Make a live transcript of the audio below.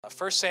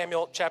1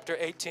 Samuel chapter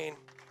 18.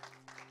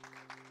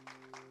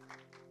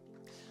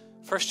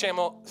 1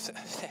 Samuel.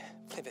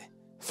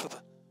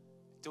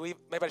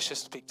 Maybe I should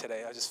speak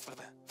today.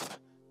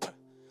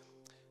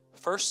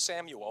 1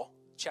 Samuel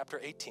chapter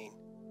 18,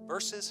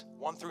 verses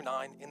 1 through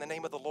 9, in the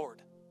name of the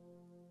Lord.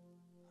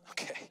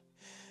 Okay,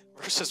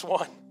 verses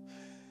 1.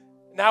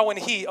 Now when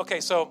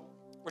so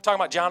we're talking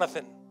about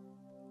Jonathan,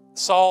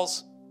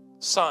 Saul's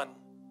son,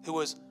 who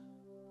was,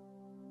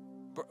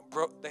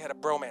 they had a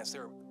bromance. They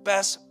were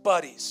best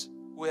buddies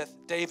with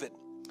David.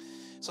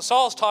 So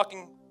Saul is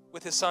talking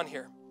with his son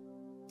here.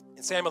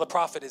 And Samuel the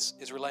prophet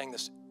is relaying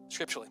this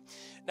scripturally.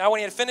 Now when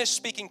he had finished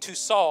speaking to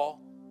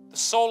Saul, the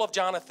soul of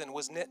Jonathan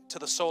was knit to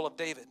the soul of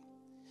David.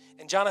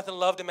 And Jonathan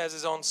loved him as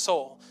his own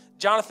soul.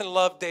 Jonathan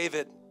loved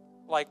David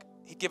like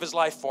he'd give his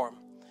life for him.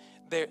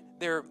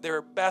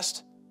 They're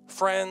best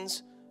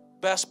friends,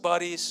 best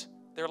buddies.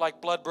 They're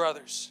like blood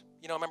brothers.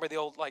 You know, remember the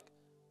old like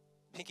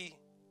pinky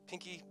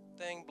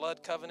thing,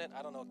 blood covenant?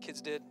 I don't know what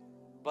kids did.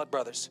 Blood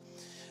brothers.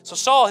 So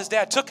Saul, his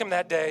dad, took him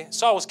that day.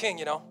 Saul was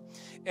king,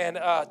 and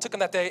took him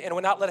that day and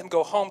would not let him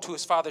go home to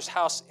his father's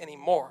house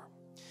anymore.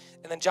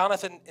 And then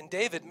Jonathan and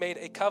David made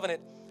a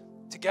covenant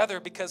together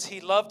because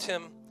he loved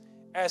him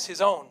as his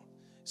own.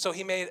 So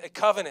he made a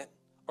covenant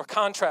or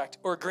contract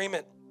or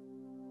agreement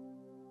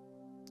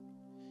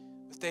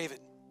with David.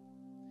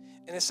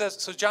 And it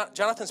says, so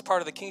Jonathan's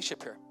part of the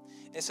kingship here.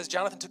 And it says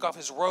Jonathan took off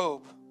his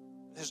robe.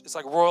 It's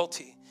like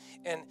royalty.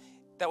 And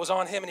that was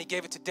on him, and he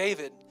gave it to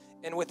David.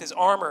 And with his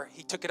armor,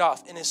 he took it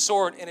off, and his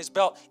sword and his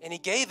belt, and he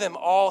gave him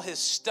all his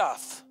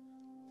stuff.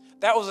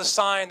 That was a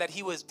sign that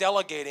he was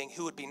delegating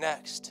who would be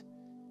next.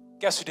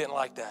 Guess who didn't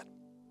like that?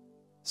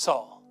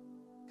 Saul,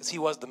 because he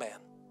was the man.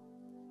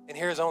 And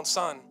here his own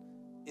son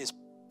is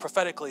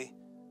prophetically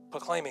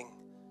proclaiming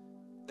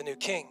the new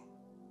king,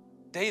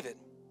 David,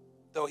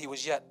 though he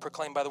was yet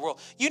proclaimed by the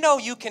world. You know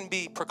you can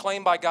be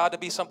proclaimed by God to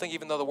be something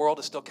even though the world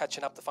is still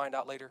catching up to find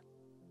out later.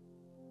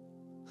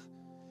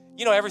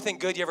 You know, everything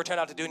good you ever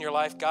turned out to do in your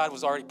life, God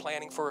was already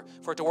planning for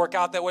it to work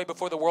out that way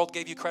before the world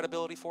gave you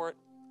credibility for it.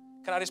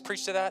 Can I just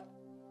preach to that?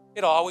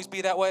 It'll always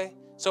be that way.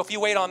 So if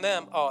you wait on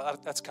them,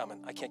 that's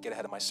coming. I can't get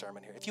ahead of my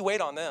sermon here. If you wait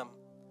on them,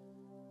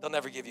 they'll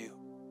never give you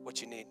what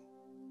you need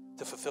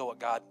to fulfill what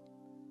God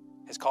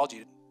has called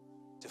you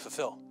to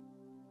fulfill.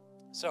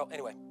 So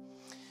anyway,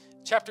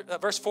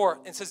 verse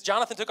 4, it says,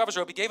 Jonathan took off his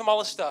robe. He gave him all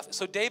his stuff.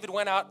 So David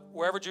went out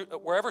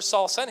wherever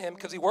Saul sent him,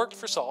 because he worked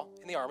for Saul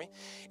in the army,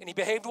 and he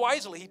behaved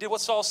wisely. He did what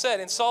Saul said,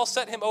 and Saul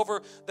set him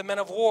over the men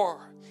of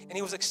war. And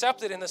he was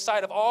accepted in the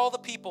sight of all the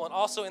people and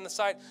also in the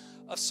sight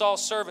of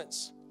Saul's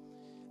servants.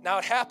 Now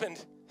it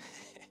happened,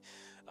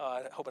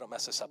 I hope I don't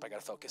mess this up. I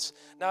got to focus.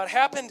 Now it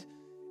happened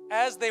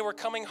as they were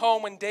coming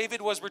home, when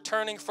David was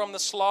returning from the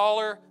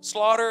slaughter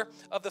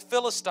of the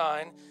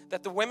Philistine,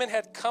 that the women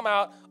had come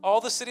out,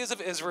 all the cities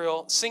of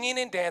Israel, singing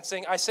and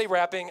dancing. I say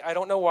rapping. I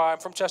don't know why. I'm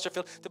from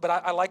Chesterfield, but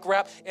I like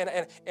rap, and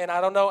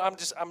I don't know. I'm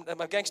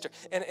a gangster.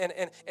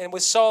 And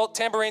with Saul,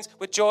 tambourines,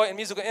 with joy and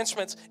musical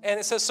instruments. And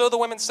it says, so the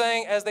women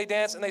sang as they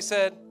danced, and they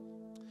said,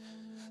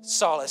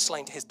 Saul has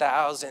slain his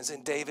thousands,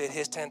 and David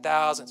his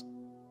 10,000s.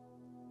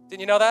 Didn't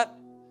you know that?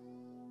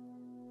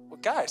 Well,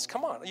 guys,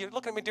 come on. You're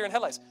looking at me during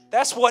headlights.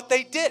 That's what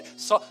they did.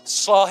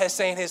 Saul has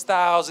slain his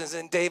thousands,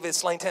 and David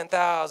slain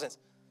 10,000s.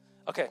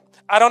 Okay,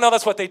 I don't know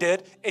that's what they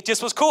did. It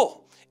just was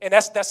cool. And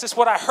that's just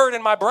what I heard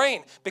in my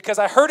brain, because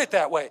I heard it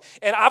that way.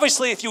 And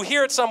obviously, if you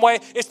hear it some way,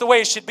 it's the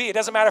way it should be. It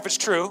doesn't matter if it's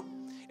true.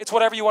 It's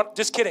whatever you want.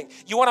 Just kidding.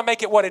 You want to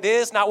make it what it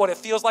is, not what it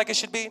feels like it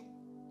should be.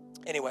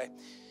 Anyway,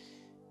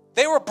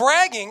 they were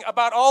bragging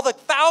about all the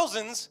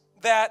thousands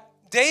that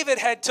David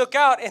had took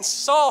out, and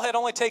Saul had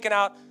only taken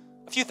out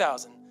a few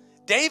thousand.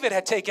 David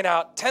had taken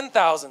out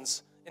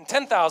 10,000s and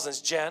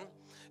 10,000s, Jen.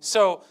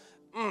 So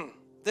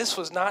this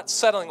was not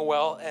settling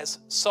well as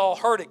Saul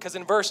heard it, because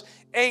in verse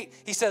 8,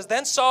 he says,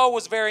 then Saul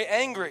was very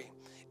angry,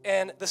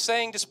 and the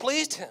saying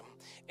displeased him.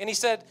 And he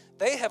said,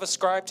 they have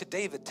ascribed to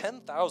David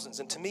 10,000s,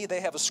 and to me they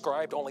have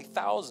ascribed only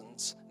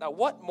thousands. Now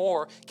what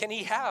more can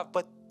he have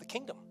but the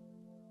kingdom?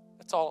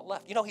 That's all it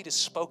left. You know, he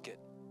just spoke it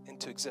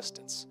into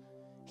existence.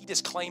 He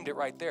just claimed it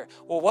right there.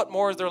 Well, what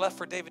more is there left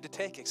for David to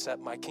take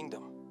except my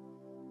kingdom?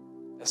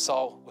 As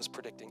Samuel was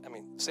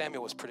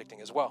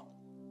predicting as well.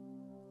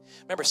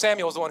 Remember,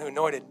 Samuel was the one who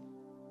anointed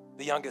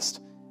the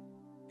youngest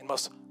and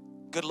most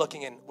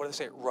good-looking and, what do they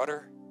say,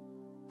 rudder?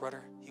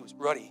 He was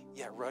ruddy.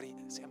 Yeah, ruddy.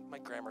 See, my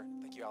grammar.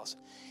 Thank you, Allison.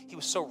 He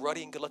was so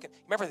ruddy and good-looking.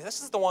 Remember,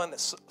 this is the one that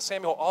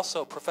Samuel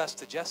also professed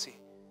to Jesse,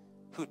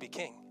 who would be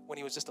king, when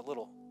he was just a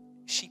little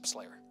sheep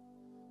slayer,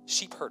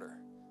 sheep herder.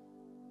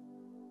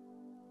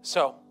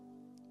 So,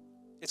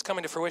 it's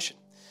coming to fruition.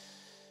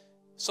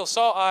 So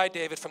Saul eyed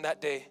David from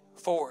that day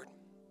forward.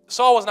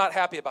 Saul was not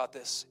happy about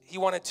this. He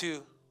wanted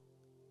to,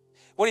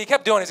 what he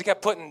kept doing is he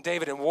kept putting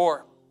David in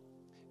war,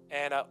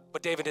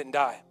 but David didn't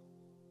die.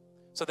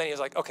 So then he was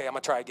like, okay, I'm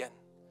going to try again.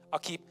 I'll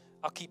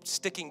keep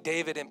sticking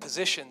David in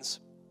positions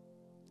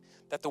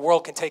that the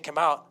world can take him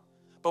out,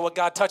 but what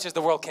God touches,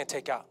 the world can't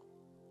take out.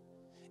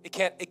 It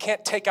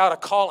can't take out a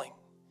calling.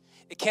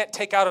 It can't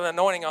take out an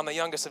anointing on the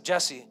youngest of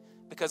Jesse,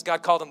 because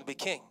God called him to be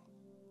king.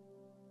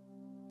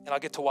 and I'll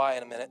get to why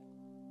in a minute.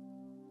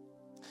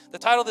 The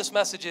title of this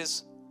message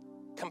is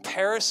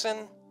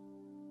Comparison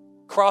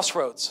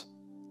Crossroads.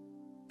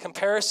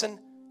 Comparison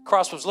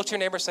Crossroads. Look to your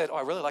neighbor and say, oh,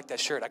 I really like that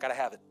shirt. I got to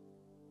have it.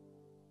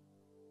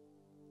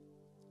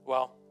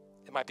 Well,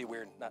 it might be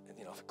weird, not, if it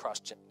you know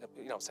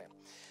what I'm saying.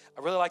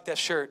 I really like that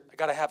shirt. I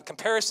got to have it.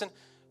 Comparison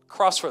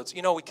Crossroads.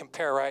 You know we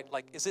compare, right?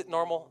 Like, is it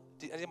normal?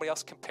 Anybody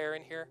else compare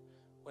in here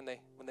when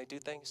they do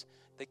things?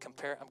 They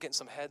compare. I'm getting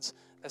some heads.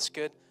 That's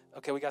good.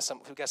 Okay, we got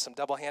some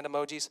double hand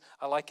emojis.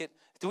 I like it.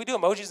 Do we do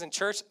emojis in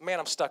church? Man,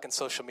 I'm stuck in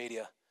social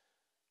media.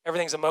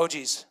 Everything's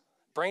emojis.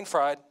 Brain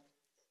fried.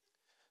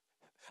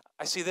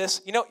 I see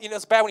this. You know,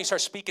 it's bad when you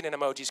start speaking in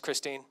emojis,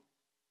 Christine.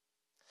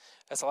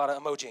 That's a lot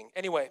of emojiing.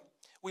 Anyway,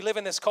 we live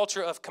in this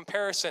culture of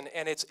comparison,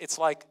 and it's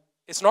like,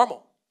 it's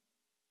normal.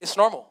 It's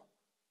normal.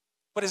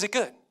 But is it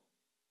good?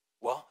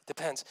 Well, it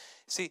depends.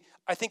 See,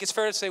 I think it's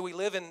fair to say we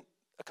live in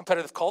a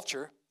competitive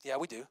culture. Yeah,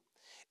 we do.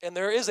 And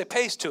there is a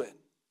pace to it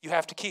you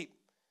have to keep,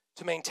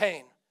 to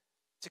maintain,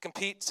 to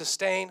compete,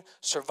 sustain,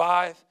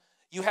 survive.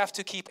 You have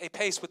to keep a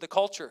pace with the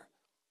culture.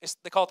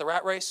 They call it the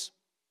rat race.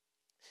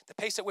 The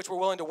pace at which we're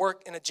willing to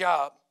work in a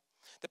job,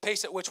 the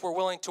pace at which we're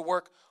willing to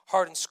work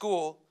hard in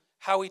school,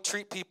 how we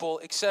treat people,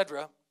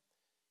 etc.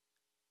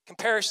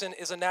 Comparison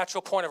is a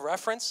natural point of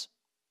reference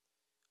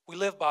we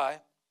live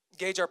by,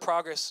 gauge our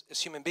progress as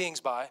human beings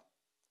by.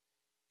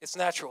 It's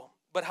natural.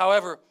 But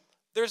however,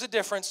 there's a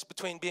difference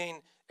between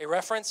being a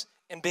reference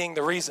and being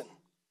the reason.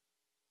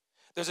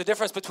 There's a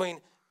difference between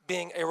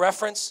being a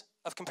reference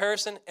of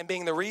comparison and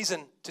being the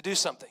reason to do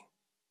something.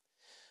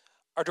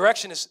 Our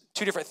direction is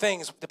two different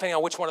things depending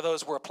on which one of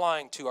those we're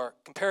applying to our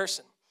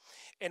comparison.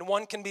 And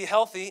one can be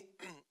healthy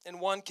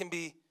and one can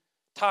be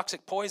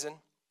toxic poison.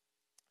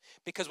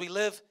 Because we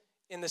live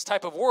in this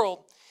type of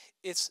world,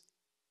 it's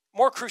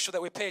more crucial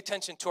that we pay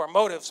attention to our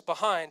motives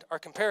behind our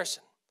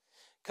comparison.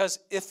 Because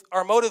if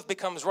our motive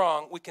becomes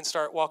wrong, we can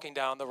start walking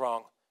down the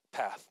wrong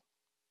path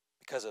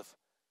because of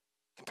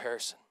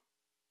comparison.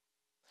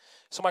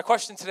 So my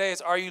question today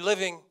is, are you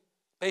living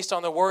based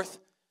on the worth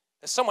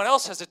that someone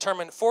else has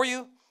determined for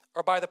you,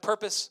 or by the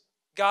purpose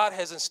God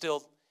has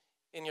instilled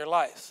in your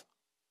life?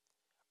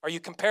 Are you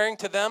comparing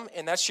to them,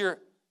 and that's your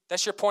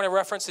point of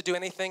reference to do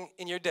anything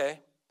in your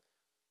day?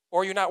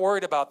 Or you're not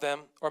worried about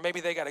them, or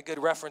maybe they got a good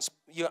reference.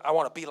 I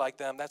want to be like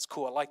them. That's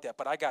cool. I like that.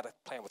 But I got to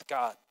plan with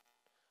God.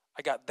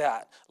 I got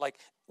that. Like,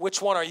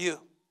 which one are you?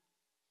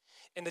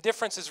 And the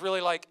difference is really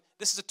like,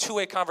 this is a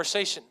two-way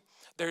conversation.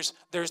 There's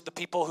the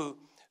people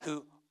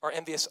who are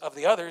envious of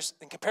the others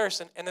in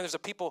comparison, and then there's the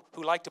people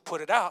who like to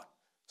put it out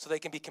so they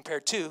can be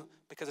compared to,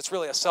 because it's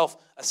really a self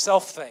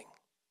thing.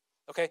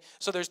 Okay?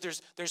 So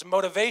there's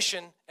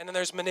motivation, and then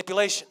there's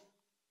manipulation.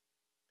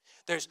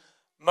 There's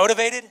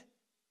motivated,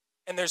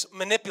 and there's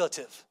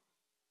manipulative.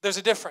 There's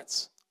a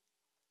difference.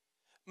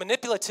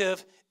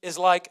 Manipulative is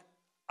like,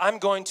 I'm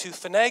going to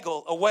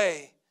finagle a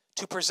way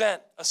to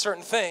present a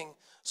certain thing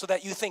so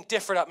that you think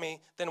different of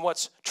me than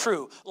what's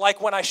true.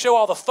 Like when I show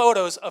all the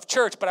photos of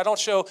church, but I don't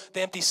show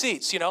the empty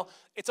seats,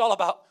 It's all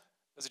about,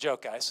 it was a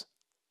joke, guys.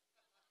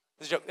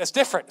 It's a joke. That's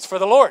different. It's for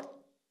the Lord.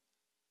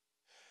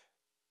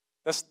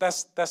 That's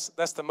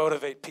to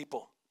motivate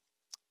people.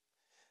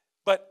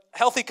 But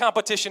healthy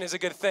competition is a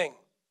good thing.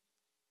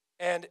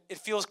 And it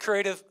feels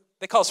creative.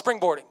 They call it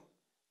springboarding.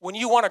 When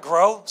you want to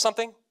grow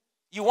something,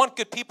 you want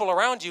good people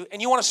around you,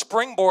 and you want to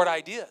springboard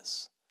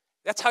ideas.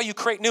 That's how you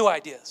create new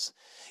ideas.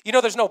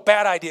 There's no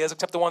bad ideas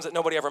except the ones that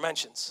nobody ever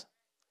mentions.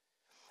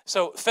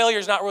 So failure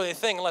is not really a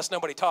thing unless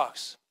nobody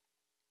talks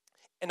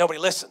and nobody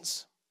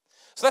listens.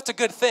 So that's a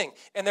good thing.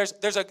 And there's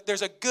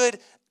a good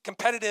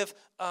competitive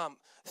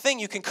thing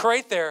you can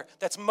create there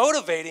that's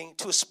motivating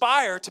to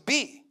aspire to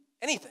be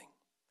anything.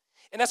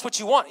 And that's what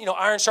you want.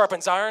 Iron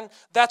sharpens iron.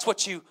 That's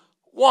what you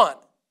want.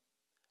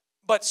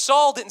 But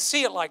Saul didn't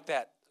see it like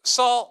that.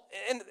 Saul,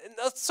 and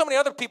so many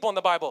other people in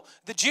the Bible,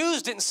 the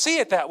Jews didn't see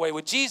it that way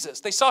with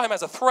Jesus. They saw him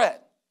as a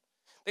threat.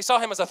 They saw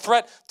him as a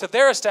threat to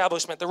their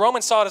establishment. The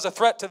Romans saw it as a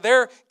threat to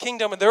their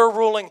kingdom and their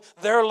ruling,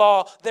 their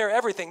law, their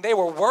everything. They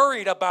were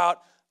worried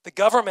about the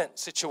government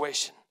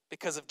situation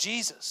because of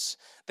Jesus.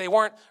 They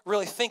weren't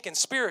really thinking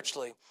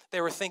spiritually.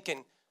 They were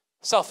thinking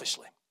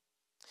selfishly.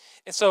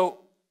 And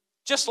so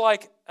just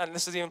like, and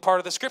this is even part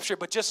of the scripture,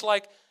 but just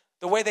like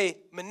the way they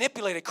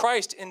manipulated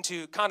Christ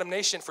into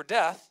condemnation for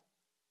death,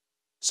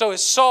 so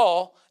is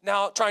Saul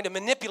now trying to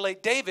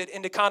manipulate David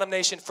into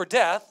condemnation for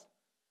death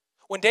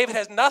when David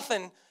has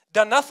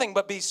done nothing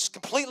but be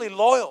completely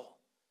loyal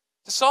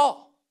to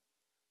Saul.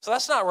 So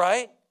that's not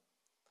right.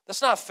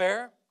 That's not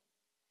fair.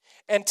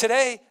 And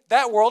today,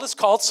 that world is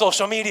called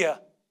social media.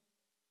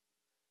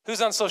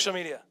 Who's on social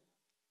media?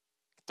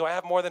 Do I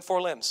have more than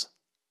 4 limbs?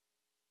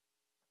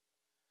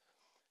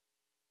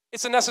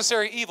 It's a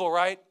necessary evil,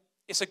 right?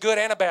 It's a good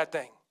and a bad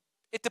thing.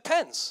 It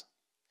depends.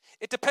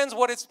 It depends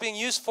what it's being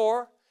used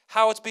for,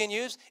 how it's being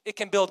used. It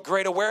can build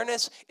great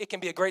awareness. It can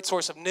be a great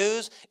source of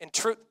news and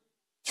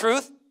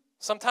truth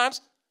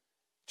sometimes.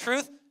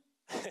 Truth.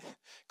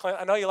 Clint,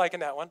 I know you're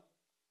liking that one.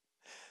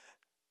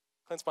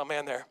 Clint's my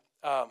man there.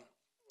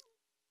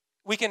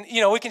 We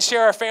can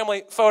share our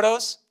family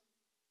photos.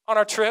 on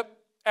our trip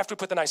after we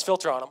put the nice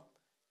filter on them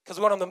because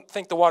we want them to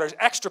think the water is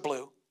extra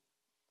blue,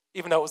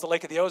 even though it was the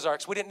Lake of the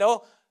Ozarks. We didn't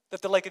know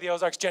that the Lake of the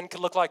Ozarks, Jen, could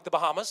look like the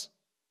Bahamas.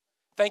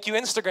 Thank you,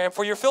 Instagram,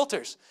 for your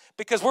filters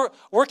because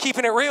we're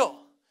keeping it real.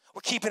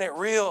 We're keeping it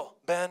real,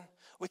 Ben.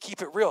 We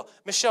keep it real.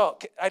 Michelle,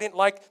 I didn't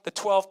like the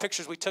 12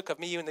 pictures we took of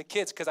me, you, and the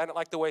kids because I didn't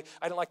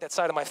like that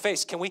side of my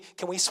face. Can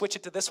we switch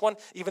it to this one,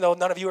 even though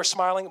none of you are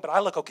smiling, but I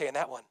look okay in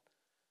that one?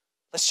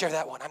 Let's share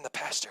that one. I'm the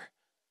pastor.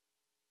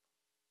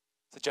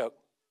 It's a joke.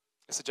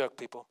 It's a joke,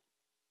 people.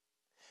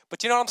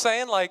 But you know what I'm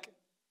saying? Like,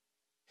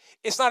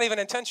 it's not even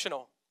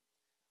intentional.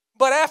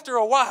 But after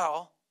a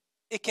while,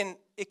 it can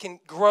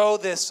grow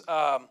this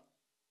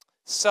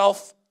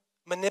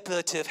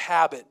self-manipulative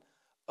habit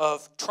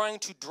of trying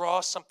to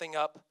draw something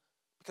up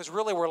because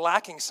really we're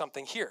lacking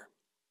something here.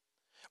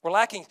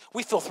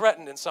 We feel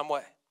threatened in some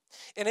way.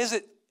 And is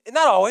it,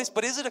 not always,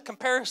 but is it a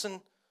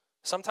comparison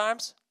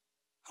sometimes?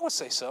 I would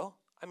say so.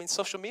 I mean,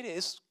 social media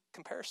is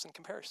comparison.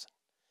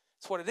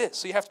 It's what it is.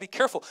 So you have to be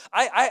careful.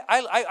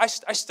 I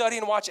study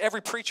and watch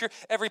every preacher,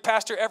 every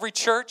pastor, every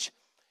church.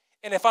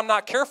 And if I'm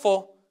not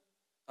careful,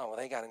 oh, well,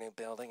 they got a new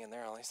building and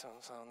they're only so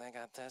and they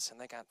got this and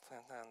they got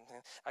that.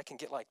 I can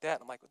get like that.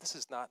 I'm like, well,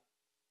 it's not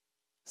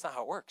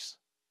how it works.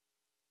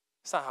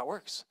 It's not how it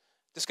works.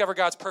 Discover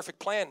God's perfect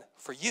plan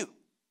for you.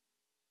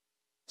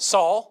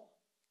 Saul,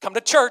 come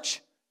to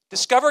church.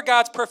 Discover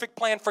God's perfect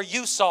plan for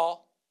you,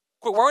 Saul.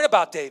 Quit worrying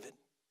about David.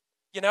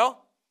 You know?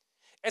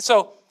 And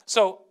so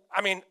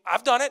I mean,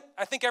 I've done it.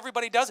 I think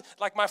everybody does it.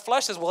 Like my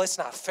flesh says, well, it's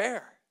not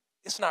fair.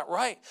 It's not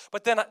right.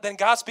 But then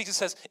God speaks and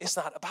says, it's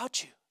not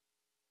about you.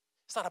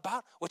 It's not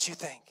about what you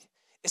think.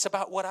 It's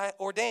about what I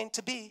ordained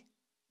to be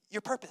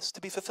your purpose,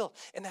 to be fulfilled.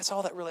 And that's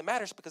all that really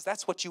matters because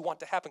that's what you want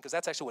to happen because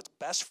that's actually what's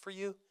best for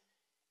you.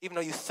 Even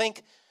though you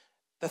think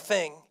the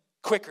thing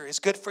quicker is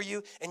good for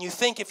you and you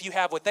think if you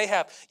have what they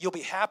have, you'll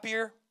be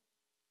happier,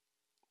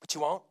 but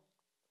you won't.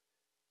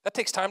 That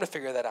takes time to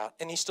figure that out,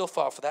 and you still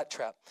fall for that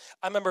trap.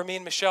 I remember me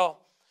and Michelle,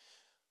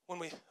 when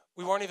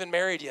we weren't even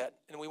married yet,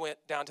 and we went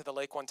down to the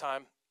lake one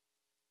time.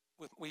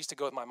 We used to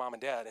go with my mom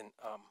and dad, and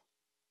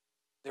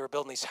they were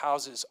building these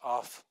houses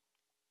off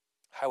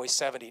Highway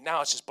 70.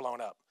 Now it's just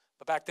blown up.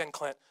 But back then,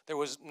 Clint, there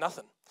was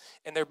nothing.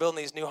 And they're building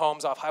these new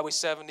homes off Highway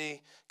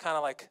 70, kind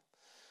of like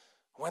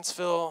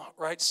Wentzville,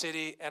 Wright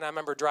City. And I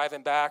remember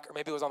driving back, or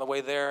maybe it was on the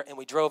way there, and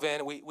we drove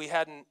in. We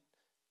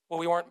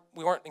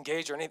weren't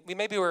engaged or anything.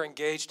 Maybe we were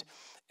engaged,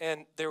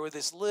 and there were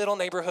this little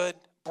neighborhood,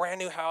 brand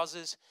new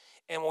houses.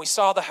 And when we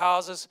saw the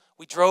houses,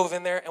 we drove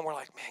in there, and we're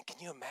like, man, can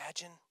you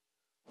imagine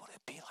what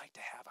it'd be like to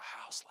have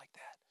a house like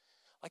that?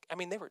 Like, I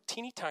mean, they were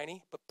teeny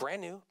tiny, but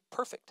brand new,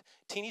 perfect.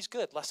 Teeny's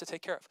good, less to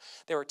take care of.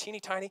 They were teeny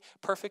tiny,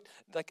 perfect.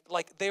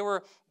 Like they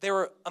were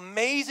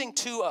amazing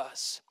to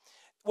us.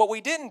 What we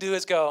didn't do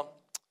is go,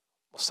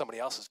 well, somebody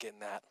else is getting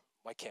that.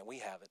 Why can't we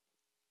have it?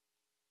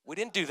 We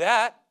didn't do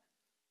that.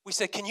 We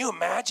said, can you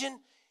imagine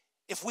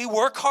if we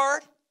work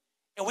hard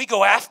and we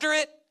go after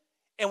it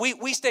and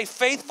we stay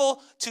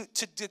faithful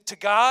to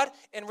God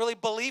and really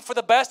believe for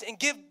the best and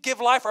give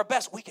life our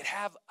best, we could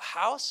have a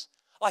house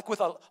like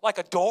with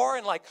a door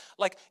and like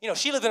you know,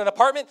 she lived in an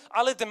apartment.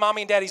 I lived in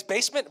mommy and daddy's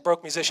basement,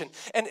 broke musician.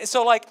 And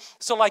so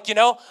you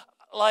know,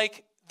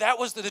 like that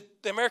was the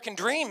American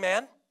dream,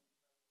 man.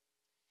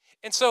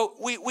 And so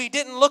we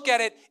didn't look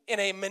at it in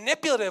a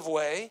manipulative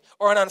way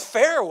or an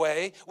unfair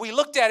way. We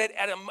looked at it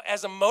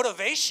as a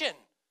motivation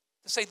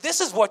to say,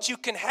 this is what you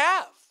can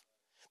have.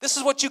 This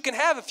is what you can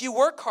have if you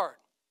work hard.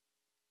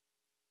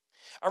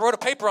 I wrote a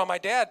paper on my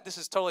dad. This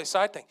is totally a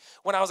side thing.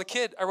 When I was a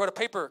kid, I wrote a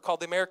paper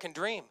called The American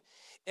Dream.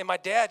 And my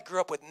dad grew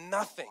up with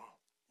nothing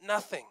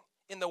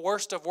in the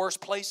worst of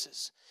worst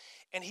places.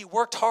 And he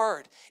worked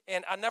hard.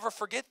 And I never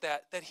forget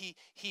that he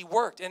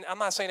worked. And I'm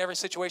not saying every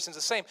situation is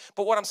the same.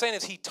 But what I'm saying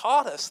is he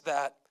taught us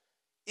that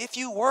if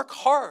you work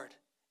hard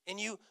and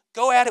you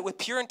go at it with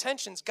pure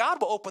intentions,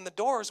 God will open the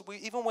doors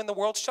even when the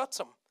world shuts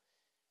them.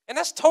 And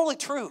that's totally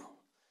true.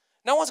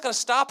 No one's going to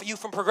stop you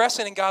from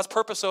progressing in God's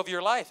purpose over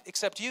your life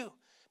except you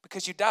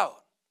because you doubt.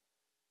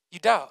 You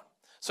doubt.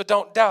 So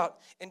don't doubt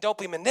and don't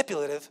be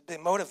manipulative, be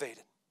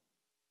motivated.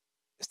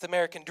 It's the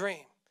American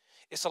dream.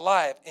 It's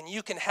alive, and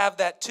you can have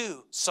that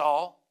too,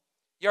 Saul.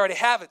 You already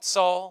have it,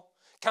 Saul.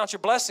 Count your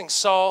blessings,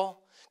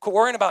 Saul. Quit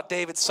worrying about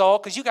David, Saul,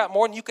 because you got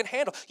more than you can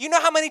handle. You know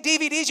how many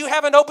DVDs you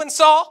haven't opened,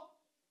 Saul?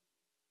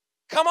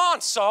 Come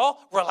on,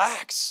 Saul.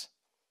 Relax.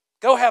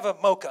 Go have a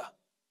mocha.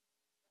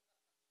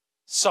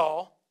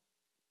 Saul.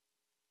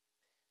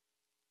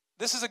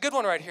 This is a good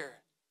one right here.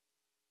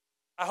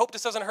 I hope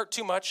this doesn't hurt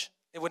too much.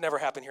 It would never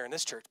happen here in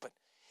this church, but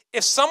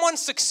if someone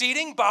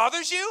succeeding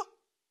bothers you,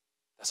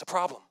 that's a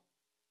problem.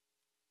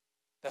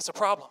 That's a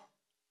problem.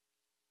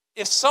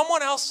 If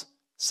someone else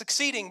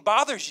succeeding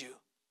bothers you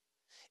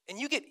and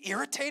you get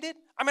irritated,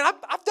 I mean,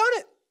 I've done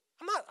it.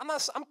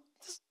 I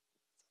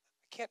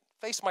can't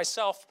face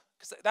myself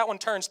because that one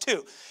turns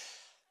too.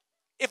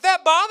 If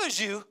that bothers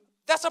you,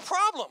 that's a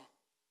problem.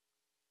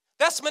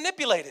 That's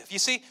manipulative. You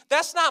see,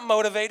 that's not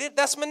motivated.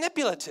 That's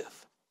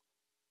manipulative.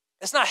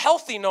 It's not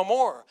healthy no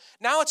more.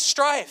 Now it's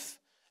strife.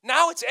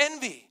 Now it's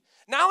envy.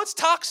 Now it's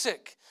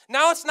toxic.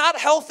 Now it's not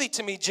healthy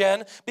to me,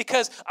 Jen,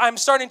 because I'm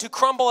starting to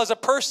crumble as a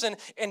person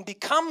and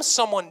become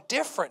someone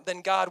different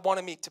than God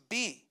wanted me to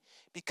be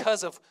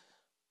because of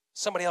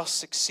somebody else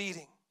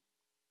succeeding.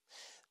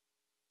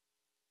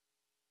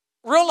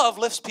 Real love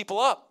lifts people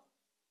up.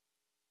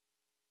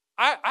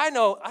 I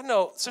know,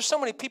 there's so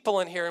many people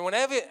in here, and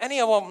whenever any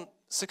of them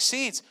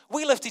succeeds,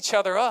 we lift each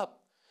other up.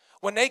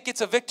 When Nate gets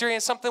a victory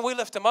in something, we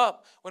lift him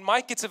up. When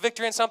Mike gets a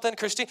victory in something,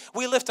 Christine,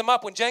 we lift him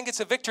up. When Jen gets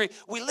a victory,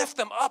 we lift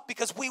them up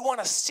because we want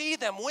to see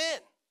them win.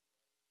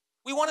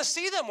 We want to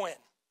see them win.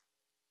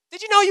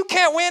 Did you know you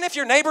can't win if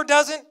your neighbor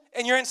doesn't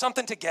and you're in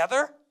something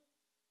together?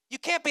 You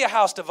can't be a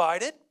house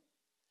divided.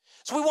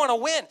 So we want to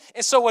win.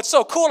 And so what's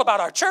so cool about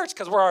our church,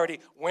 because we're already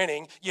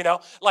winning,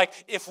 like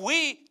if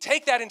we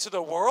take that into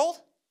the world,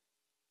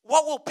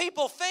 what will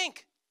people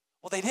think?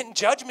 Well, they didn't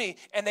judge me,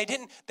 and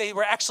they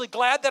were actually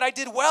glad that I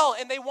did well,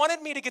 and they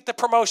wanted me to get the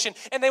promotion,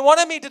 and they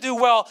wanted me to do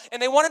well,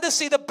 and they wanted to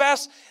see the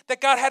best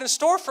that God had in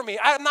store for me.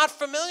 I'm not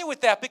familiar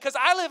with that because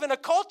I live in a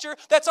culture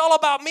that's all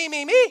about me,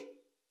 me, me.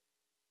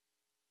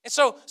 And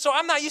so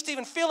I'm not used to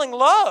even feeling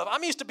love.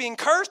 I'm used to being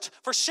cursed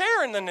for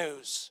sharing the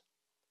news.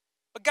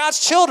 But God's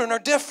children are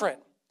different.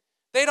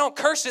 They don't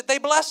curse it, they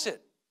bless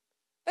it.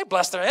 They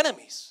bless their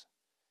enemies.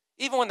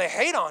 Even when they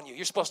hate on you,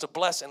 you're supposed to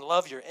bless and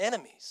love your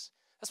enemies.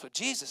 That's what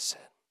Jesus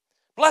said.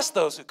 Bless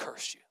those who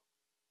curse you.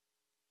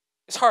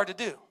 It's hard to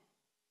do.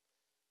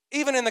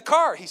 Even in the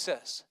car, he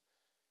says.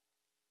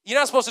 You're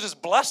not supposed to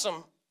just bless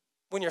them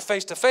when you're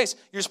face to face.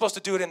 You're supposed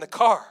to do it in the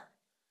car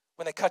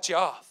when they cut you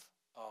off.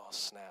 Oh,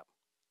 snap.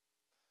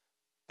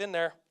 Been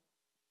there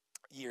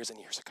years and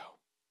years ago.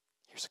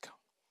 Years ago.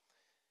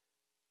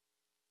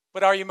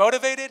 But are you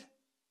motivated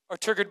or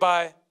triggered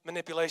by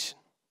manipulation?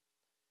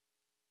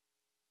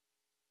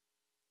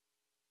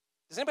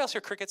 Does anybody else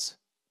hear crickets?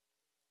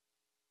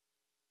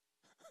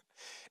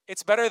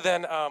 It's better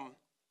than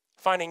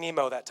Finding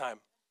Nemo that time.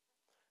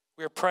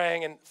 We were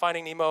praying and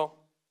Finding Nemo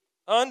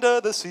under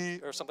the sea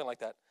or something like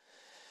that.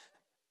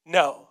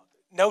 No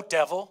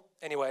devil.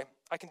 Anyway,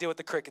 I can deal with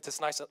the crickets. It's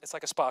nice. It's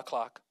like a spa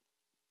clock.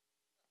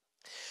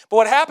 But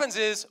what happens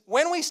is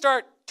when we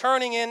start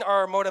turning in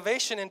our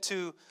motivation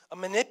into a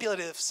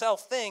manipulative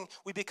self thing,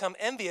 we become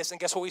envious. And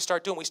guess what we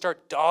start doing? We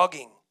start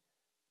dogging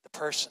the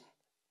person.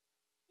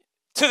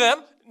 To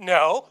them?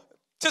 No.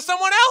 To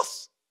someone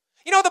else.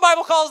 You know what the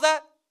Bible calls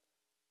that?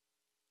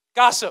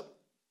 Gossip.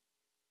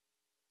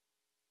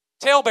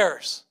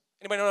 Talebearers.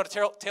 Anybody know what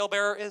a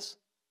talebearer is?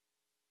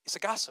 It's a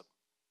gossip.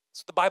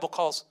 That's what the Bible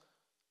calls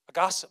a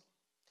gossip.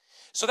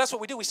 So that's what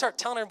we do. We start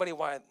telling everybody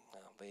why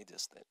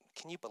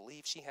can you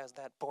believe she has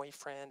that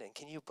boyfriend? And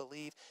can you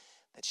believe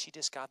that she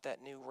just got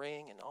that new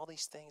ring and all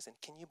these things? And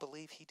can you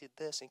believe he did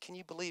this? And can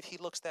you believe he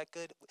looks that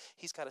good?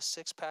 He's got a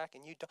six-pack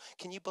and you don't.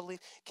 Can you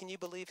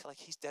believe like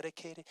he's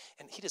dedicated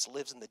and he just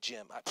lives in the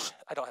gym?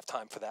 I don't have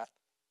time for that.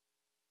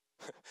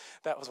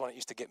 That was when it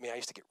used to get me. I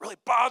used to get really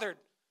bothered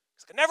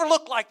because I could never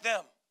look like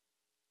them.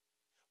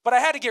 But I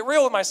had to get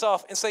real with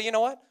myself and say, you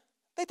know what?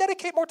 They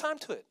dedicate more time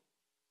to it.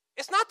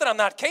 It's not that I'm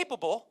not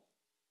capable.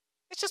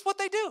 It's just what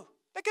they do.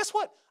 But guess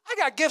what? I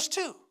got gifts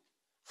too.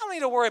 I don't need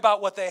to worry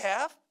about what they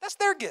have. That's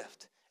their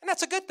gift. And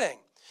that's a good thing.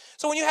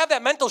 So when you have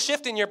that mental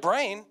shift in your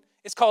brain,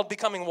 it's called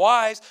becoming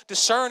wise,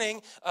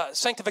 discerning,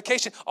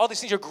 sanctification, all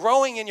these things. You're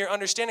growing in your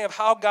understanding of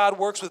how God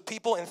works with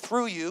people and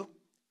through you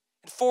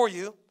and for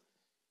you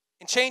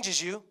and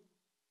changes you.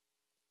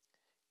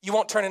 You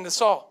won't turn into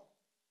Saul.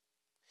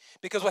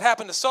 Because what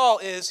happened to Saul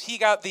is he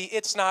got the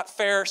it's not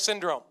fair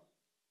syndrome.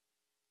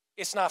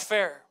 It's not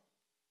fair.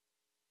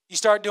 You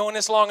start doing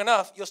this long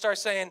enough, you'll start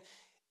saying,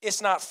 it's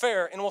not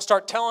fair, and we'll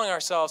start telling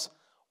ourselves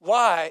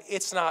why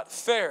it's not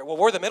fair. Well,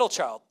 we're the middle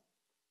child.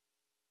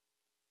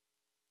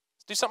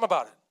 Let's do something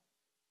about it.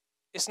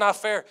 It's not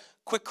fair.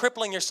 Quit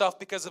crippling yourself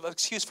because of an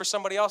excuse for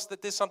somebody else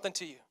that did something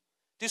to you.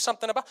 Do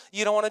something about it.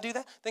 You don't want to do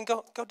that? Then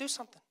go do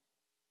something.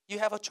 You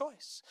have a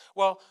choice.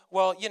 Well,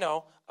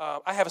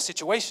 I have a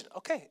situation.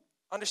 Okay,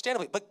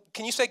 understandably. But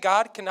can you say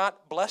God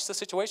cannot bless the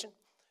situation?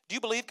 Do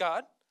you believe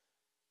God?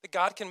 That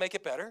God can make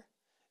it better?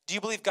 Do you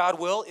believe God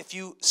will if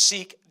you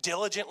seek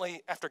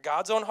diligently after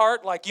God's own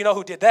heart? Like, you know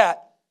who did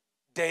that?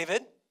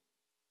 David.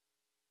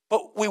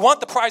 But we want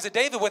the prize of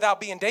David without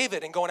being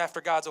David and going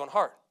after God's own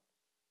heart.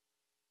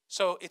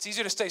 So it's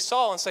easier to stay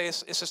Saul and say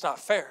it's just not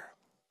fair.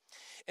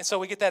 And so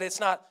we get that it's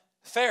not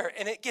fair,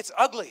 and it gets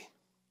ugly.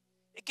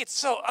 It gets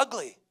so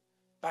ugly.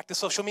 Back to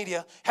social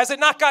media. Has it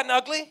not gotten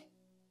ugly?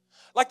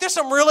 Like there's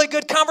some really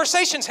good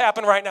conversations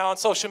happen right now on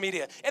social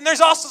media. And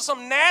there's also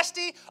some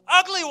nasty,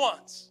 ugly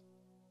ones.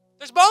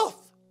 There's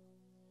both.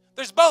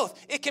 There's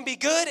both. It can be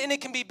good and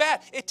it can be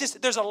bad.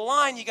 There's a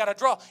line you got to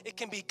draw. It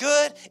can be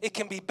good. It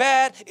can be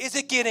bad. Is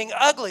it getting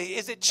ugly?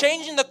 Is it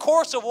changing the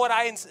course of what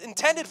I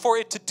intended for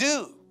it to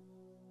do?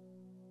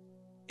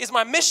 Is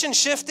my mission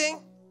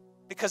shifting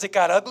because it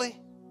got ugly?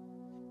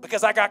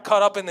 Because I got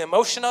caught up in the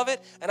emotion of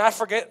it and I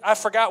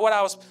forgot what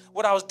I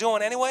was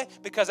doing anyway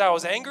because I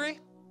was angry?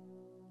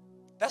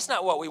 That's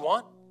not what we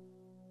want.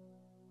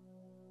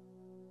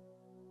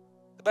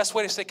 The best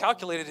way to stay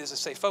calculated is to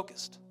stay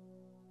focused.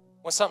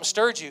 When something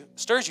stirs you,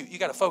 you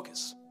got to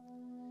focus.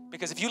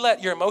 Because if you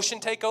let your emotion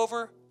take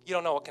over, you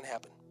don't know what can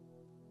happen.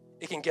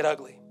 It can get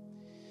ugly.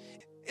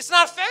 It's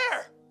not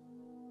fair.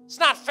 It's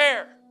not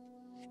fair.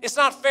 It's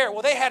not fair.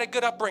 Well, they had a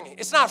good upbringing.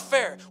 It's not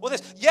fair. Well,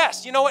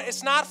 yes, you know what?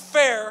 It's not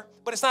fair,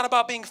 but it's not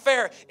about being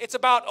fair. It's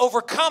about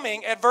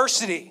overcoming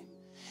adversity.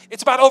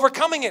 It's about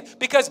overcoming it,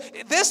 because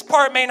this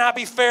part may not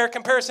be fair in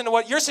comparison to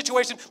what your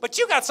situation, but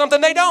you got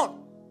something they don't.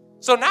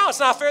 So now it's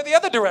not fair the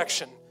other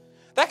direction.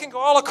 That can go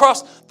all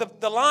across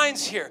the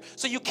lines here.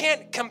 So you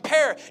can't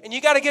compare, and you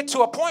got to get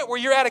to a point where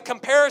you're at a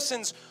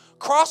comparison's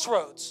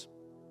crossroads.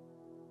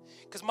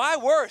 Because my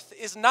worth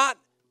is not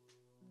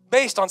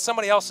based on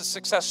somebody else's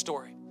success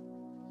story.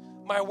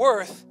 My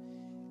worth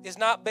is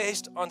not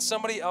based on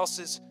somebody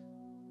else's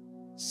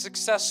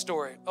success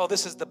story. Oh,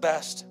 this is the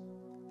best.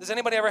 Does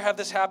anybody ever have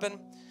this happen?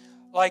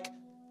 Like,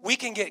 we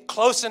can get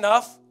close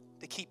enough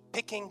to keep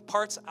picking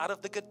parts out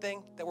of the good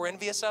thing that we're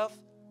envious of,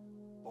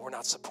 but we're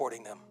not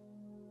supporting them.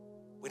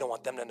 We don't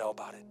want them to know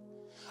about it.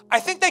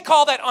 I think they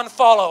call that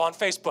unfollow on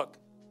Facebook.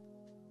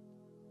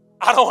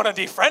 I don't want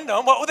to defriend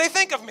them. What would they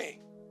think of me?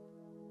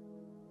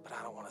 But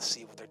I don't want to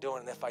see what they're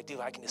doing. And if I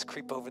do, I can just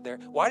creep over there.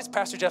 Why does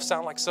Pastor Jeff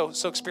sound like so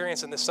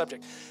experienced in this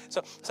subject?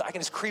 So I can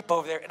just creep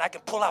over there and I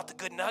can pull out the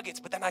good nuggets,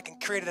 but then I can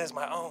create it as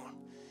my own.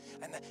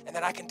 And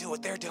then I can do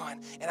what they're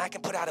doing, and I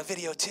can put out a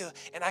video too,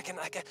 and I can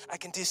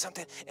do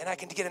something, and I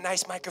can get a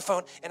nice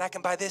microphone, and I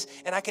can buy this,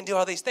 and I can do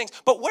all these things.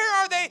 But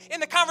where are they in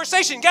the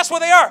conversation? Guess where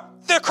they are?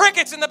 They're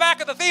crickets in the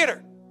back of the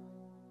theater.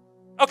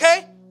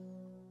 Okay?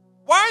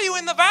 Why are you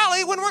in the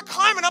valley when we're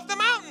climbing up the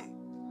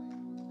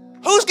mountain?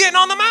 Who's getting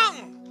on the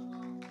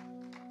mountain?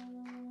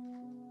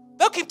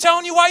 They'll keep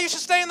telling you why you should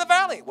stay in the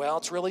valley. Well,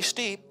 it's really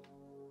steep.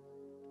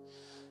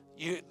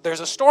 There's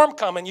a storm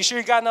coming. You sure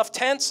you got enough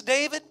tents,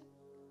 David?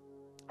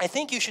 I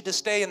think you should just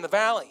stay in the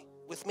valley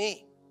with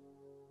me.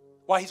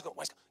 Why he's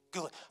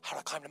Googling, how do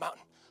I climb the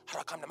mountain? How do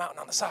I climb the mountain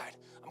on the side?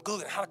 I'm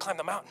Googling how to climb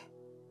the mountain.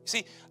 You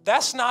see,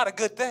 that's not a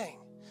good thing.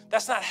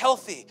 That's not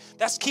healthy.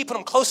 That's keeping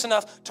them close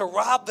enough to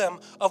rob them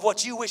of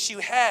what you wish you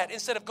had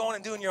instead of going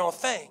and doing your own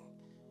thing.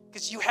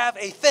 Because you have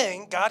a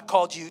thing God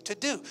called you to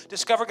do.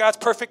 Discover God's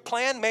perfect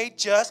plan made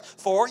just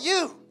for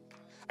you.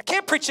 I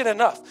can't preach it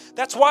enough.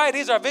 That's why it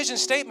is our vision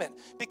statement,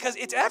 because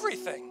it's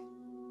everything.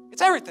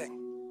 It's everything.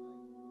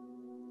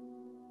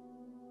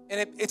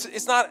 And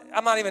it's not,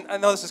 I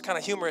know this is kind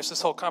of humorous, this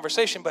whole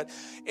conversation, but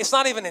it's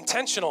not even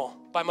intentional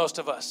by most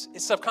of us.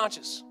 It's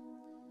subconscious.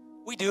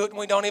 We do it and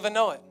we don't even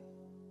know it.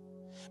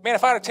 Man,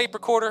 if I had a tape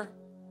recorder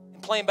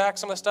and playing back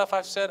some of the stuff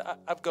I've said,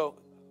 I'd go,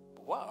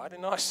 wow, I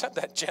didn't know I said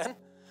that, Jen.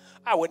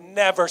 I would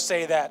never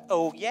say that.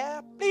 Oh, yeah,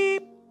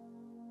 bleep.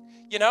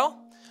 You know?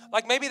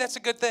 Like, maybe that's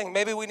a good thing.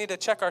 Maybe we need to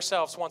check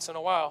ourselves once in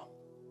a while.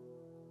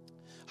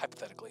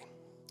 Hypothetically.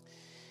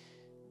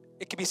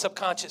 It could be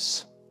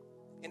subconscious.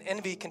 And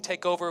envy can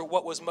take over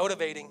what was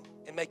motivating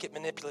and make it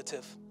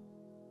manipulative.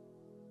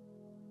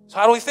 So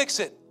how do we fix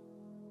it?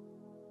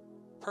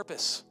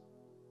 Purpose.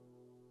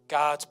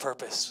 God's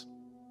purpose.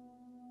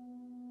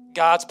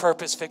 God's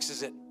purpose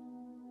fixes it.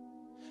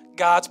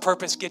 God's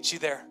purpose gets you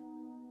there.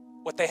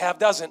 What they have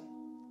doesn't.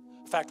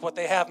 In fact, what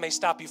they have may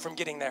stop you from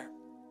getting there.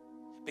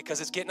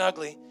 Because it's getting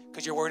ugly,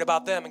 because you're worried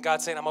about them, and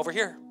God's saying, I'm over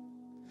here.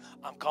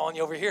 I'm calling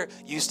you over here.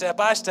 You step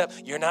by step.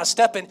 You're not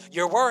stepping.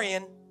 You're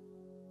worrying.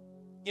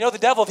 You know, the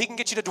devil, if he can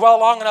get you to dwell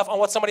long enough on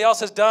what somebody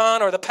else has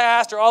done or the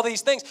past or all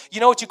these things,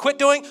 you know what you quit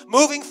doing?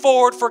 Moving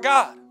forward for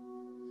God.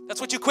 That's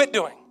what you quit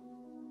doing.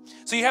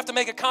 So you have to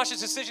make a conscious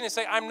decision and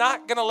say, I'm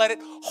not going to let it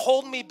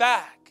hold me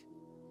back.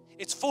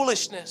 It's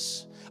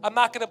foolishness. I'm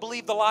not going to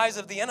believe the lies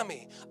of the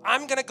enemy.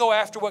 I'm going to go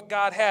after what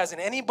God has.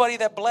 And anybody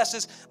that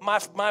blesses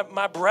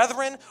my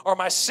brethren or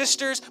my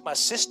sisters, my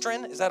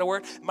sistren, is that a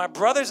word? My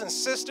brothers and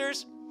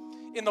sisters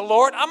in the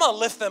Lord, I'm going to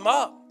lift them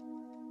up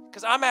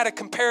because I'm at a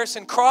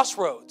comparison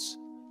crossroads.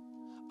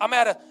 I'm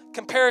at a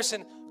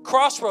comparison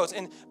crossroads,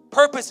 and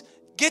purpose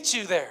gets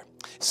you there.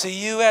 See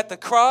you at the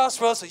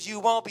crossroads so you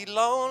won't be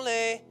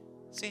lonely.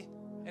 See,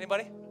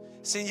 anybody?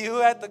 See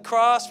you at the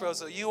crossroads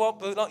so you won't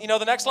be lonely. You know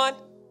the next line?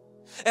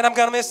 And I'm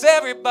going to miss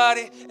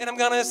everybody, and I'm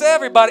going to miss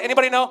everybody.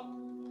 Anybody know?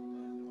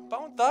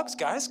 Bone Thugs,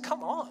 guys,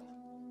 come on.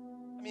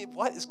 I mean,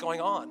 what is going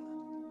on?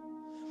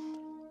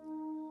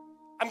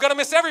 I'm going to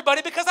miss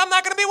everybody because I'm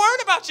not going to be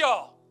worried about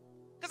y'all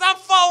because I'm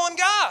following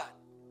God.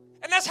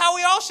 And that's how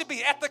we all should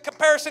be, at the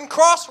comparison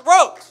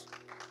crossroads.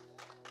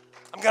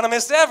 I'm going to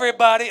miss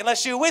everybody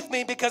unless you're with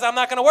me because I'm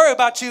not going to worry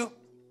about you.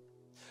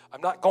 I'm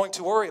not going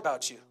to worry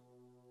about you.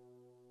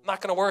 I'm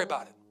not going to worry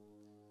about it.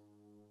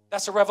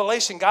 That's a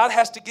revelation God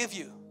has to give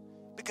you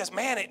because,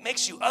 man, it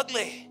makes you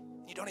ugly.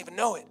 You don't even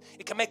know it.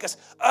 It can make us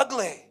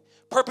ugly.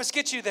 Purpose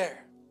gets you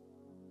there.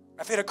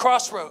 I've hit a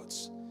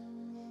crossroads.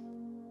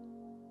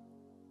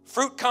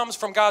 Fruit comes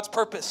from God's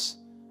purpose,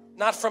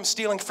 not from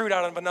stealing fruit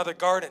out of another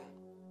garden.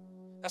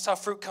 That's how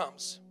fruit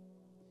comes.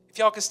 If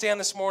y'all could stand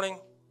this morning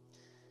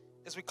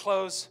as we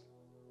close.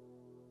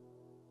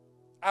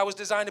 I was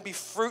designed to be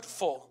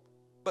fruitful,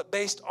 but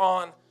based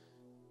on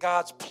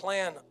God's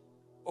plan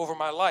over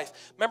my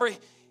life. Remember,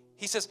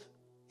 he says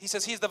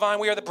he's the vine,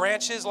 we are the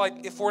branches.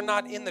 Like if we're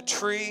not in the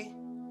tree,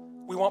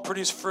 we won't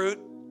produce fruit.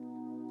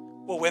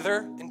 will wither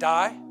and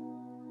die.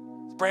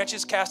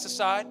 Branches cast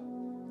aside.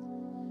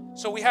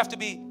 So we have to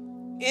be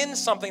in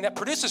something that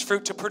produces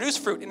fruit to produce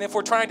fruit. And if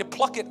we're trying to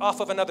pluck it off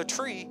of another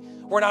tree,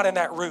 we're not in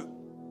that root,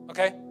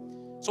 okay?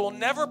 So we'll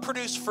never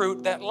produce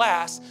fruit that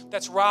lasts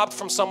that's robbed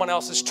from someone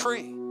else's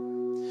tree.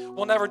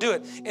 We'll never do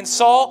it. And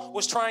Saul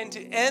was trying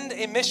to end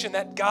a mission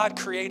that God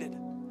created.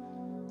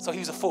 So he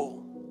was a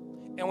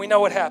fool. And we know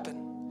what happened.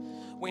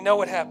 We know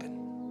what happened.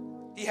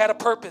 He had a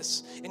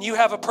purpose, and you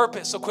have a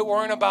purpose. So quit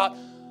worrying about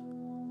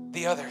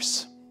the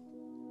others.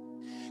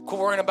 Quit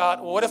worrying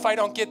about, well, what if I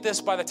don't get this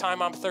by the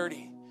time I'm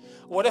 30?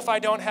 What if I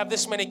don't have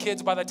this many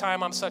kids by the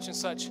time I'm such and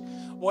such?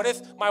 What if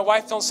my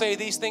wife don't say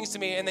these things to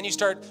me? And then you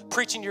start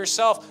preaching to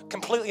yourself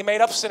completely made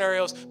up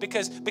scenarios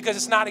because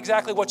it's not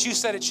exactly what you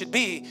said it should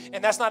be.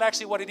 And that's not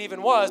actually what it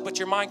even was, but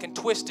your mind can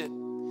twist it.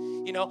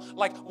 You know,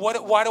 like,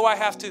 why do I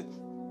have to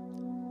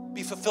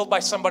be fulfilled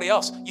by somebody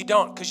else? You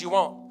don't, because you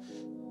won't.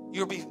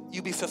 You'll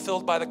be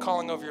fulfilled by the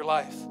calling of your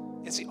life.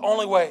 It's the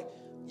only way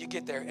you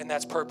get there, and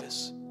that's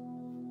purpose.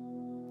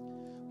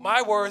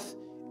 My worth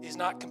is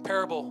not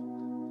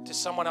comparable to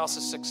someone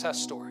else's success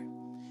story.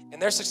 And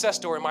their success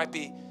story might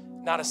be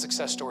not a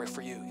success story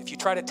for you. If you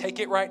try to take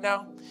it right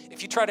now,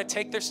 if you try to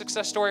take their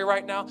success story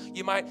right now,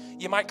 you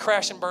might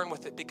crash and burn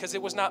with it because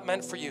it was not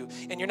meant for you.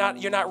 And you're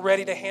not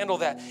ready to handle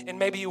that. And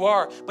maybe you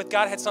are, but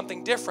God had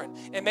something different.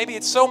 And maybe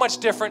it's so much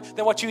different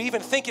than what you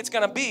even think it's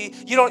going to be.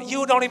 You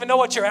don't even know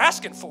what you're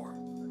asking for.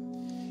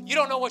 You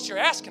don't know what you're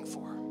asking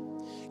for.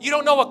 You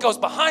don't know what goes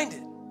behind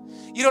it.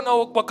 You don't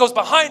know what goes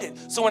behind it.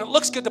 So when it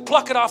looks good to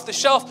pluck it off the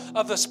shelf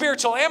of the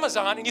spiritual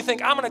Amazon and you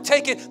think, I'm going to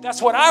take it,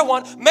 that's what I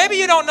want. Maybe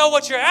you don't know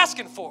what you're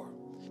asking for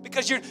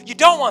because you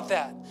don't want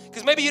that.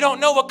 Because maybe you don't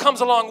know what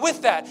comes along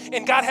with that.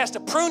 And God has to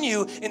prune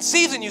you and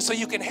season you so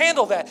you can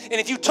handle that. And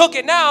if you took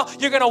it now,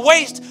 you're going to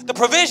waste the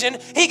provision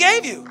He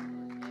gave you.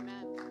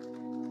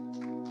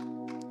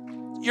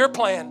 Amen. Your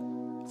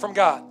plan from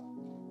God.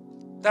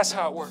 That's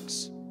how it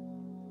works.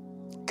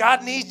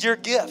 God needs your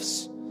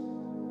gifts.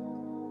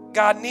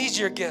 God needs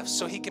your gifts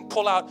so He can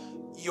pull out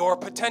your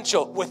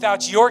potential.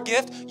 Without your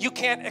gift, you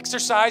can't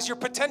exercise your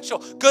potential.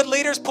 Good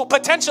leaders pull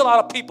potential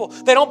out of people.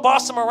 They don't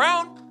boss them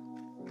around.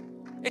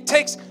 It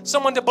takes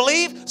someone to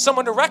believe,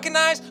 someone to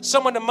recognize,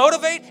 someone to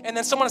motivate, and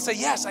then someone to say,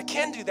 yes, I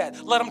can do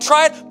that. Let them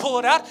try it, pull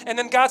it out, and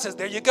then God says,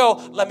 there you go.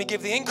 Let me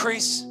give the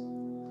increase.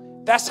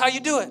 That's how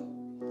you do it.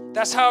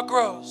 That's how it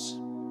grows.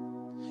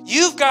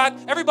 You've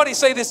got, everybody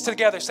say this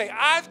together. Say,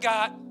 I've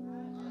got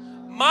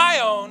my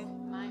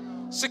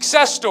own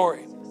success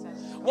story.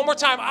 One more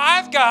time.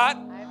 I've got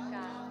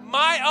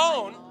my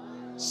own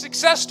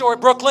success story,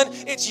 Brooklyn.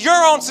 It's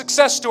your own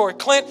success story,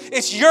 Clint.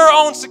 It's your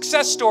own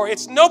success story.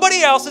 It's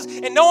nobody else's,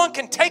 and no one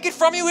can take it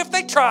from you if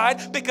they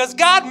tried because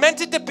God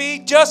meant it to be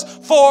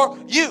just for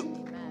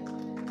you.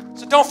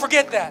 So don't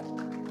forget that.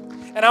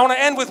 And I want to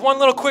end with one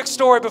little quick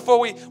story before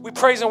we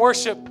praise and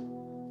worship.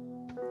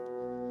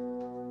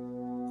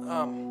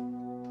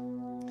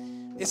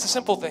 It's the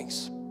simple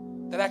things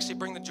that actually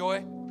bring the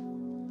joy.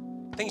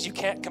 Things you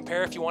can't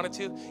compare if you wanted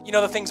to. You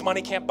know, the things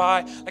money can't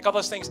buy, like all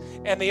those things.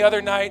 And the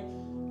other night,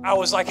 I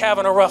was like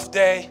having a rough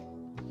day.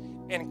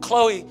 And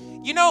Chloe,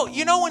 you know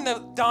when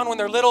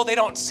they're little, they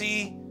don't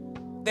see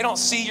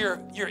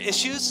your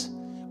issues,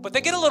 but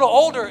they get a little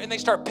older and they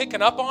start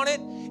picking up on it.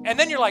 And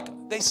then you're like,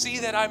 they see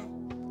that I'm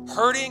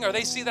hurting, or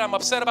they see that I'm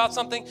upset about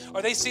something,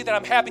 or they see that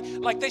I'm happy.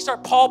 Like they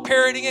start Paul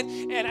parroting it,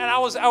 and I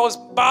was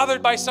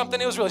bothered by something.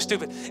 It was really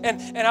stupid,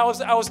 and I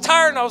was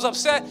tired and I was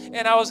upset,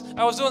 and I was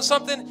doing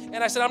something,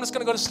 and I said, I'm just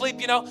gonna go to sleep,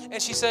 you know.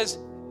 And she says,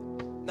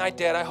 night,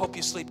 Dad, I hope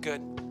you sleep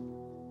good.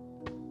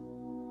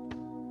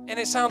 And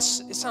it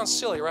sounds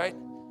silly, right?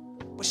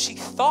 But she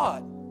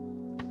thought,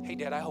 hey,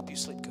 Dad, I hope you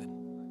sleep good.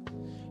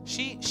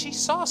 She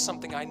saw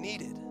something I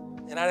needed,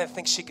 and I didn't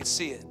think she could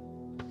see it.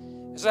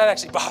 So that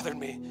actually bothered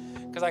me.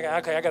 Because I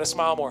got to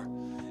smile more.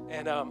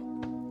 And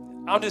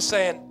I'm just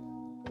saying,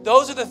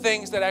 those are the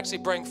things that actually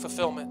bring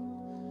fulfillment.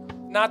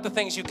 Not the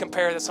things you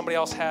compare that somebody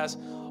else has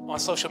on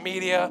social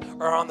media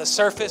or on the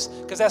surface.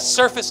 Because that's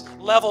surface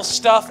level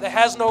stuff that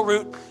has no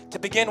root to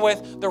begin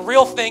with. The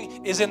real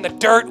thing is in the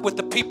dirt with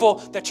the people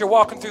that you're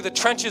walking through the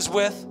trenches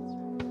with.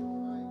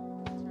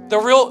 The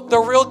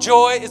real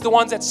joy is the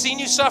ones that seen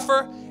you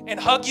suffer and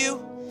hug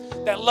you,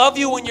 that love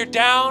you when you're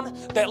down,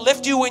 that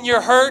lift you when you're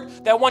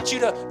hurt, that want you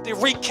to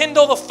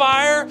rekindle the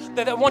fire,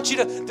 that want you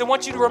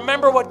to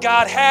remember what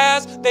God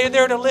has. They're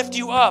there to lift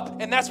you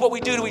up. And that's what we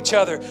do to each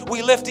other.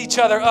 We lift each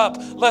other up.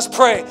 Let's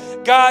pray.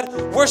 God,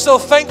 we're so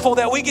thankful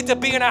that we get to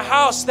be in a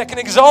house that can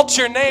exalt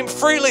your name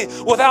freely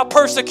without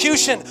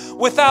persecution,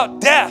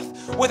 without death,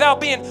 without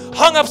being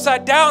hung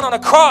upside down on a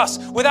cross,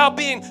 without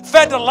being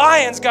fed to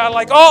lions, God,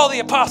 like all the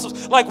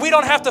apostles. Like we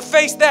don't have to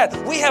face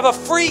that. We have a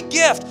free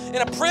gift and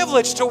a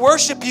privilege to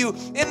worship you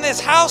in this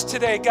house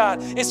today,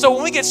 God. And so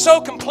when we get so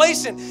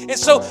complacent and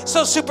so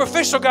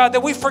superficial, God,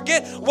 that we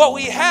forget what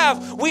we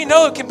have, we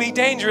know it can be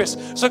dangerous.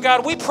 So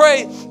God, we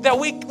pray that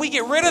we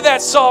get rid of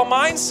that Saul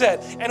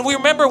mindset and we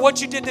remember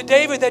what you did to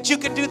David, that you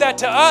can do that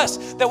to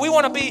us, that we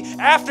want to be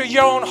after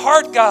your own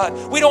heart,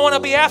 God. We don't want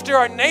to be after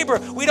our neighbor.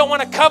 We don't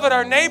want to covet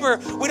our neighbor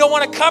We don't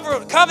want to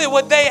covet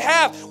what they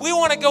have. We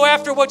want to go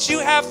after what you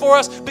have for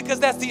us because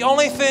that's the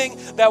only thing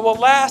that will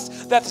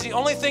last. That's the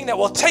only thing that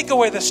will take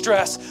away the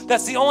stress.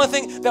 That's the only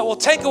thing that will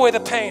take away the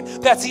pain.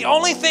 That's the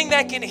only thing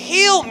that can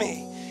heal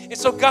me. And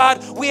so,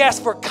 God, we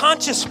ask for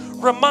conscious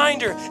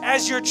reminder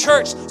as your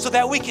church so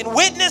that we can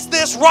witness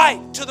this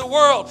right to the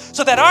world,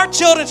 so that our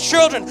children's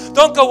children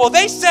don't go, well,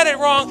 they said it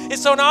wrong, and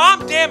so now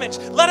I'm damaged.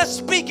 Let us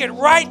speak it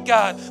right,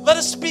 God. Let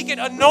us speak it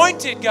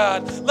anointed,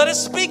 God. Let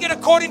us speak it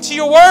according to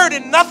your word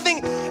and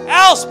nothing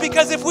else,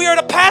 because if we are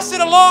to pass it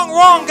along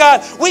wrong,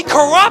 God, we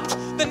corrupt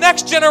the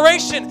next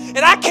generation, and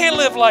I can't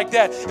live like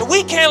that, and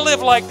we can't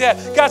live like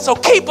that, God. So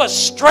keep us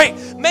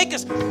straight, make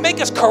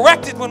us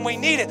corrected when we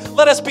need it.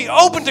 Let us be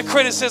open to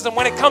criticism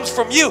when it comes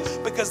from you,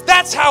 because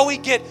that's how we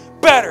get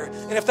better.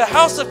 And if the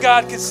house of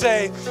God could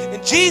say,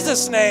 in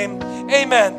Jesus' name, amen.